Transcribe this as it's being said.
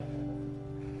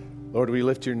Lord, we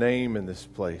lift your name in this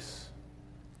place.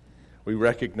 We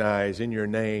recognize in your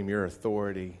name your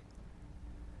authority.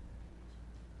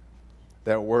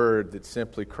 That word that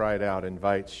simply cried out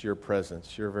invites your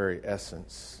presence, your very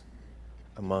essence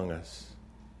among us.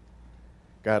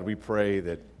 God, we pray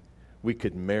that we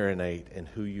could marinate in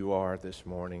who you are this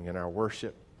morning, in our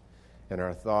worship, in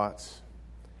our thoughts,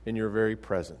 in your very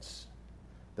presence,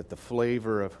 that the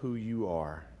flavor of who you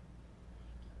are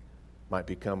might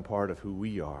become part of who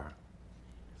we are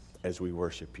as we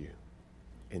worship you.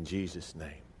 In Jesus'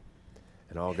 name.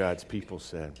 And all God's people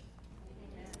said,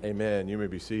 Amen. You may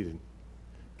be seated.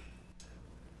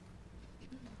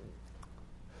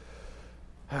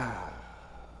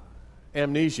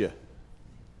 Amnesia.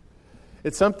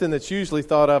 It's something that's usually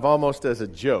thought of almost as a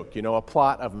joke, a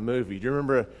plot of a movie. Do you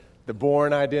remember The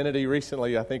Bourne Identity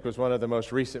recently? I think was one of the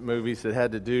most recent movies that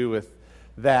had to do with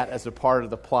that as a part of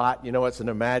the plot. It's an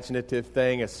imaginative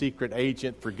thing. A secret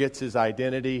agent forgets his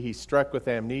identity. He's struck with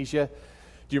amnesia.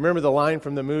 Do you remember the line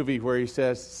from the movie where he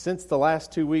says, since the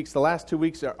last 2 weeks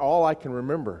are all I can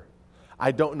remember.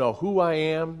 I don't know who I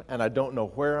am and I don't know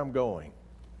where I'm going.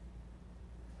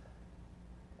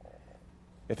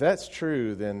 If that's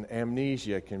true, then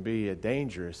amnesia can be a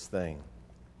dangerous thing.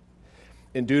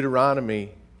 In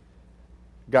Deuteronomy,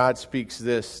 God speaks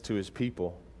this to his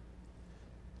people.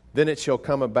 Then it shall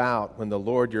come about when the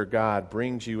Lord your God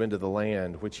brings you into the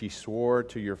land which he swore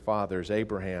to your fathers,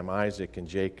 Abraham, Isaac, and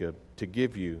Jacob, to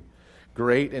give you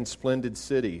great and splendid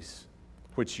cities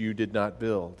which you did not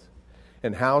build,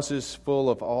 and houses full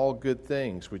of all good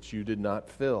things which you did not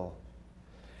fill,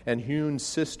 and hewn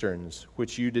cisterns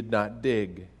which you did not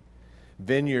dig,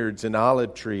 vineyards and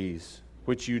olive trees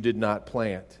which you did not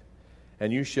plant,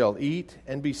 and you shall eat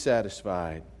and be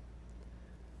satisfied.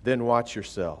 Then watch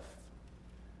yourself,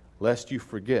 lest you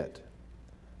forget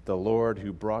the Lord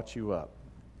who brought you up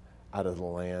out of the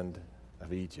land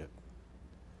of Egypt.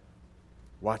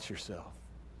 Watch yourself.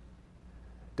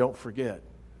 Don't forget.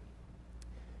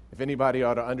 If anybody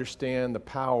ought to understand the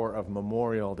power of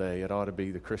Memorial Day, it ought to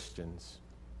be the Christians.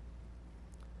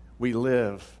 We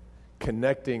live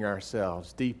connecting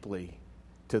ourselves deeply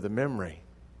to the memory.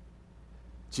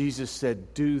 Jesus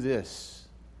said, do this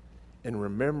in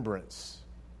remembrance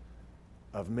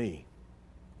of me.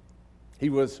 He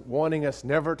was wanting us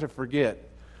never to forget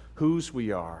whose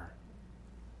we are,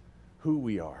 who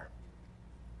we are.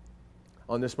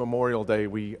 On this Memorial Day,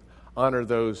 we honor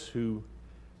those who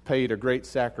paid a great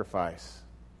sacrifice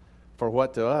for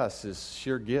what to us is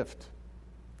sheer gift,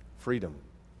 freedom.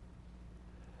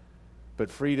 But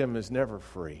freedom is never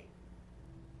free.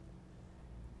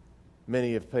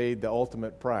 Many have paid the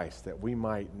ultimate price that we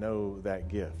might know that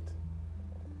gift.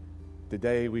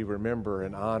 Today we remember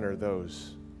and honor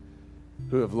those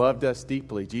who have loved us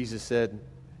deeply. Jesus said,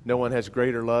 no one has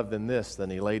greater love than this, than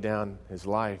he laid down his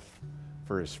life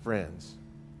for his friends.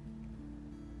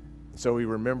 So we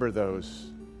remember those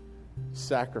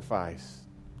sacrifice.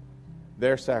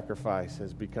 Their sacrifice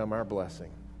has become our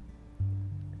blessing.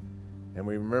 And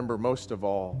we remember most of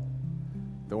all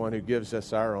the one who gives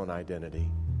us our own identity,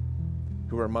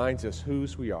 who reminds us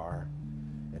whose we are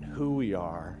and who we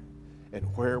are and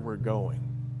where we're going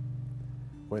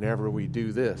whenever we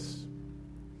do this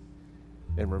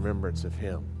in remembrance of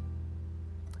him.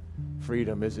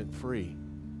 Freedom isn't free.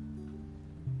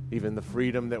 Even the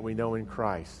freedom that we know in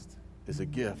Christ is a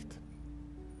gift,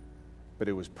 but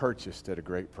it was purchased at a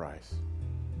great price.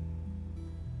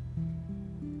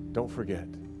 Don't forget.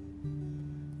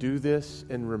 Do this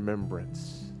in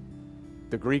remembrance.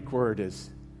 The Greek word is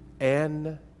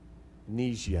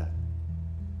amnesia.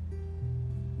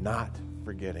 Not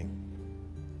forgetting.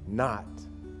 Not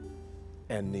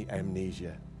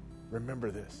amnesia.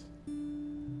 Remember this.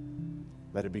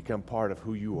 Let it become part of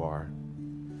who you are.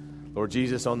 Lord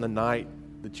Jesus, on the night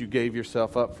that you gave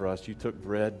yourself up for us, you took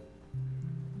bread.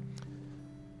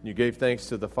 You gave thanks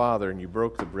to the Father, and you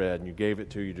broke the bread, and you gave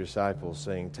it to your disciples,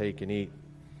 saying, take and eat.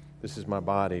 This is my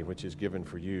body, which is given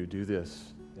for you. Do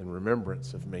this in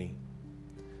remembrance of me.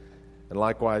 And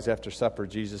likewise, after supper,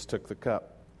 Jesus took the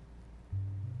cup.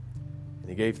 And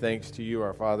he gave thanks to you,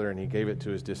 our Father, and he gave it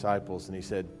to his disciples. And he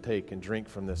said, take and drink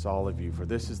from this, all of you, for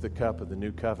this is the cup of the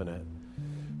new covenant,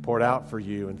 poured out for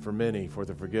you and for many for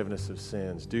the forgiveness of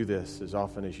sins. Do this as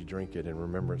often as you drink it in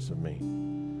remembrance of me.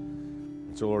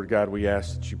 And so, Lord God, we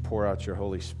ask that you pour out your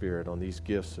Holy Spirit on these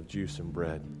gifts of juice and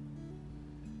bread.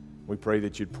 We pray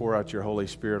that you'd pour out your Holy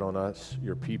Spirit on us,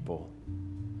 your people,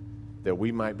 that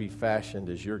we might be fashioned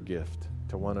as your gift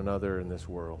to one another in this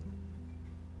world.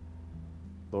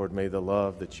 Lord, may the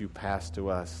love that you pass to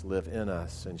us live in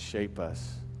us and shape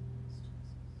us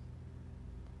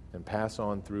and pass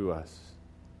on through us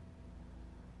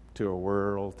to a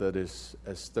world that is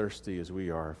as thirsty as we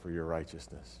are for your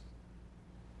righteousness.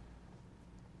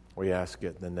 We ask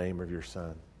it in the name of your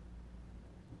Son,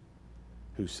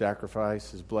 whose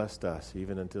sacrifice has blessed us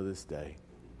even until this day,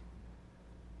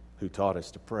 who taught us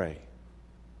to pray,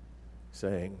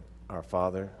 saying, Our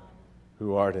Father,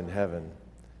 who art in heaven,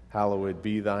 hallowed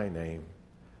be thy name.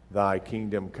 Thy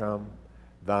kingdom come,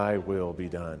 thy will be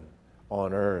done,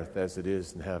 on earth as it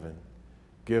is in heaven.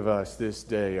 Give us this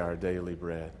day our daily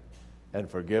bread, and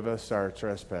forgive us our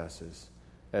trespasses,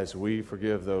 as we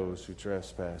forgive those who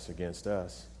trespass against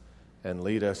us. And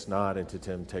lead us not into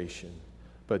temptation,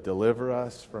 but deliver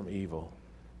us from evil.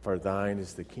 For thine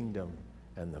is the kingdom,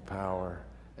 and the power,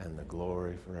 and the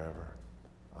glory forever.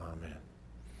 Amen.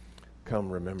 Come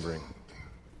remembering